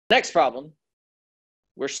Next problem.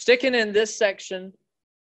 We're sticking in this section.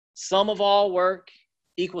 Sum of all work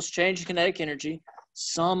equals change in kinetic energy.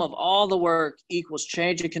 Sum of all the work equals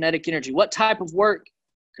change in kinetic energy. What type of work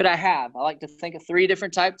could I have? I like to think of 3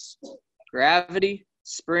 different types: gravity,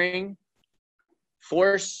 spring,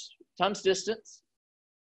 force times distance.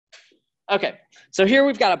 Okay, so here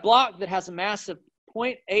we've got a block that has a mass of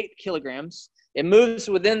 0.8 kilograms. It moves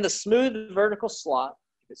within the smooth vertical slot.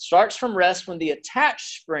 It starts from rest when the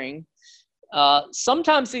attached spring,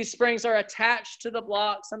 sometimes these springs are attached to the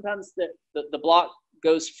block, sometimes the block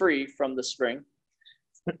goes free from the spring.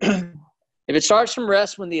 If it starts from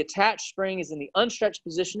rest when the attached spring is in the unstretched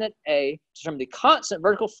position at A, determine the constant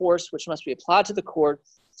vertical force which must be applied to the cord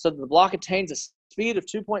so that the block attains a speed of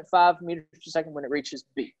 2.5 meters per second when it reaches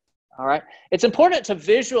B. All right. It's important to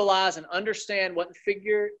visualize and understand what the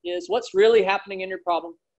figure is, what's really happening in your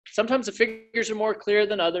problem. Sometimes the figures are more clear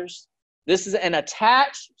than others. This is an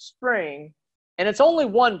attached spring, and it's only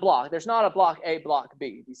one block. There's not a block A, block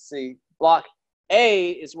B. You see, block A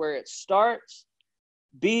is where it starts,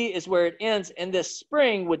 B is where it ends, and this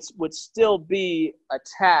spring would still be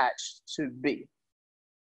attached to B.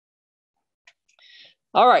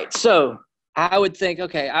 All right, so I would think,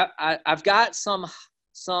 okay, I've got some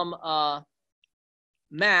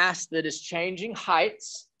mass that is changing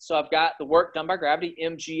heights. So I've got the work done by gravity,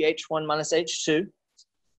 mgh1 minus h2.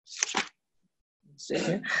 See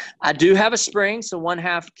here. I do have a spring, so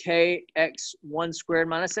 1/2 kx1 squared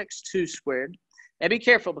minus x2 squared. And be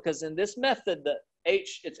careful, because in this method,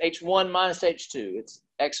 it's h1 minus h2. It's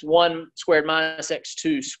x1 squared minus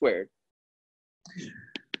x2 squared.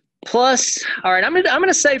 Plus, all right, I'm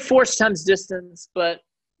gonna say force times distance, but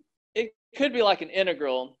it could be like an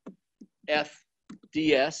integral f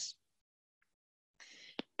ds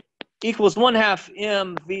equals 1/2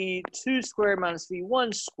 mv2 squared minus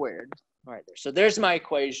v1 squared. Right there. So there's my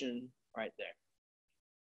equation right there.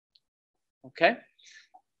 Okay.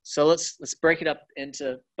 So let's break it up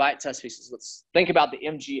into bite-sized pieces. Let's think about the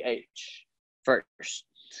MGH first.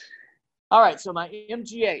 All right. So my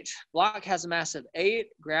MGH block has a mass of 8,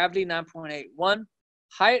 gravity 9.81,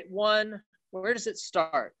 height 1. Where does it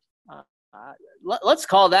start? Let's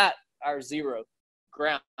call that our 0,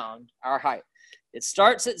 ground, our height. It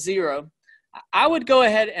starts at 0. I would go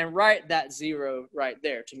ahead and write that 0 right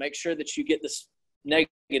there to make sure that you get this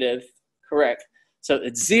negative correct. So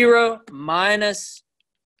it's 0 minus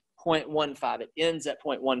 0.15. It ends at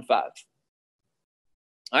 0.15.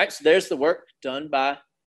 All right, so there's the work done by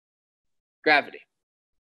gravity.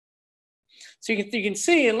 So you can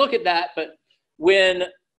see and look at that, but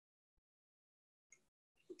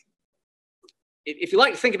if you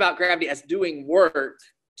like to think about gravity as doing work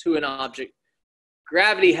to an object,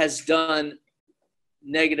 gravity has done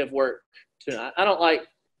negative work to it. I don't like,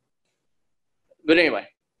 but anyway,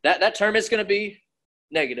 that term is going to be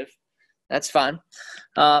negative. That's fine.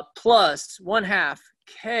 Plus 1/2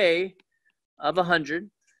 k of 100.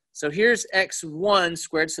 So here's x1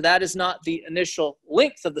 squared. So that is not the initial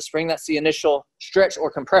length of the spring. That's the initial stretch or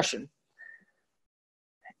compression.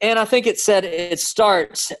 And I think it said it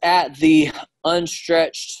starts at the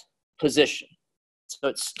unstretched position. So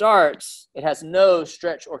it has no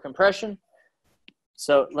stretch or compression.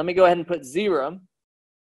 So let me go ahead and put 0.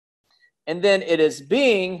 And then it is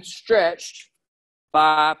being stretched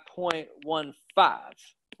by 0.15,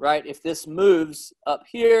 right? If this moves up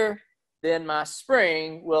here, then my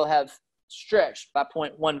spring will have stretched by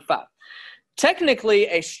 0.15. Technically,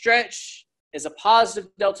 a stretch is a positive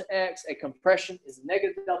delta x, a compression is a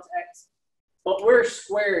negative delta x, but we're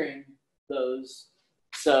squaring those,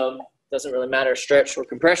 so it doesn't really matter stretch or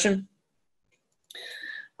compression.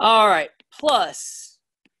 All right, plus,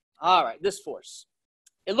 all right, this force.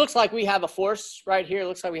 It looks like we have a force right here. It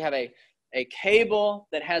looks like we have a cable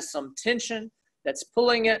that has some tension that's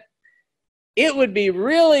pulling it. It would be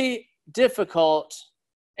really difficult,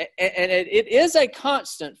 and it is a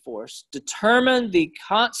constant force. Determine the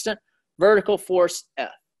constant vertical force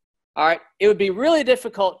F. All right, it would be really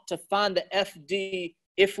difficult to find the FD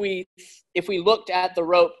if we looked at the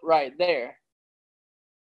rope right there.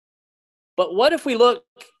 But what if we look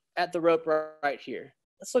at the rope right here?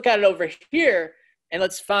 Let's look at it over here, and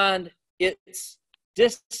let's find its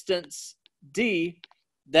distance D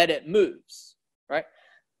that it moves, right?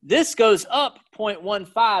 This goes up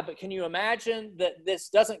 0.15, but can you imagine that this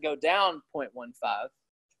doesn't go down 0.15?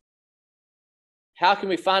 How can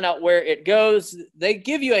we find out where it goes? They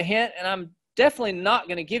give you a hint, and I'm definitely not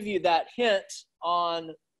going to give you that hint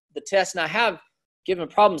on the test. And I have given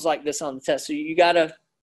problems like this on the test, so you got to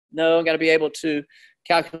know, got to be able to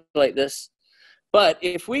calculate this. But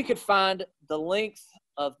if we could find the length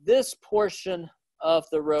of this portion of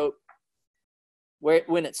the rope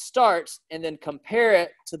when it starts, and then compare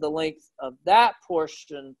it to the length of that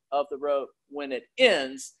portion of the rope when it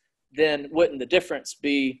ends, then wouldn't the difference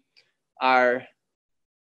be our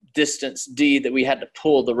distance D that we had to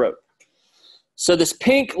pull the rope? So this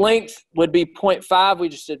pink length would be 0.5. We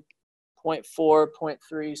just did 0.4,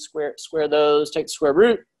 0.3, square those, take the square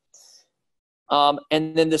root. And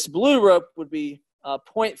then this blue rope would be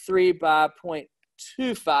 0.3 by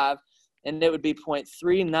 0.25, and it would be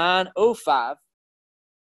 0.3905.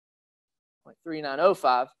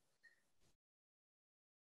 0.3905.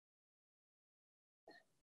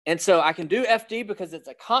 And so I can do FD because it's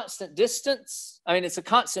a constant distance. I mean, it's a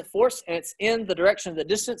constant force, and it's in the direction of the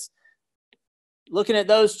distance. Looking at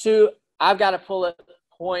those two, I've got to pull it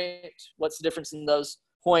what's the difference in those?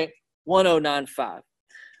 0.1095.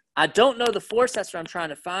 I don't know the force. That's what I'm trying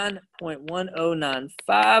to find.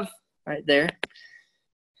 0.1095 right there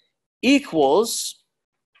equals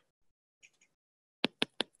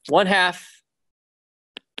 1/2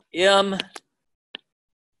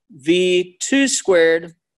 mv2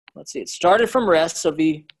 squared. Let's see, it started from rest, so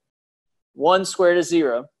v1 squared is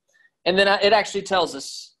 0. And then it actually tells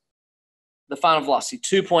us the final velocity,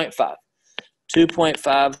 2.5.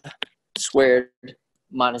 2.5 squared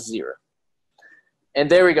minus 0. And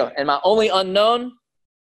there we go. And my only unknown,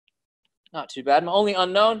 not too bad, my only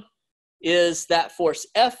unknown is that force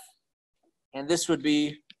F. And this would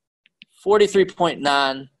be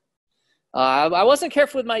 43.9. I wasn't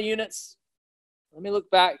careful with my units. Let me look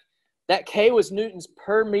back. That K was newtons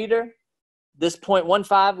per meter. This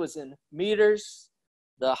 0.15 was in meters.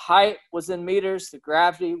 The height was in meters. The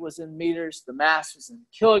gravity was in meters. The mass was in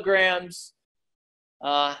kilograms.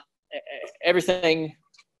 Everything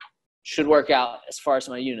should work out as far as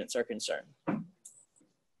my units are concerned.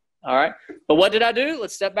 All right. But what did I do?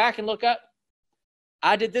 Let's step back and look up.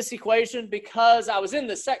 I did this equation because I was in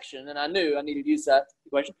this section and I knew I needed to use that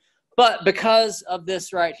equation. But because of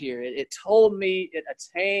this right here, it told me it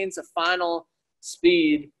attains a final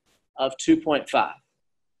speed of 2.5.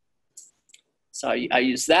 So I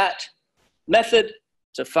use that method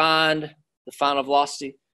to find the final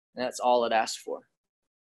velocity, and that's all it asked for.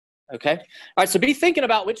 Okay? All right, so be thinking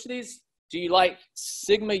about which of these. Do you like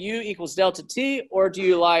sigma u equals delta t, or do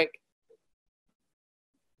you like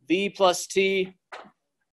v plus t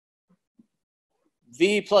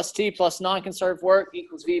plus non-conserved work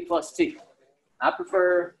equals v plus t? I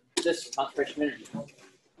prefer this concentration energy.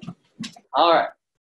 All right.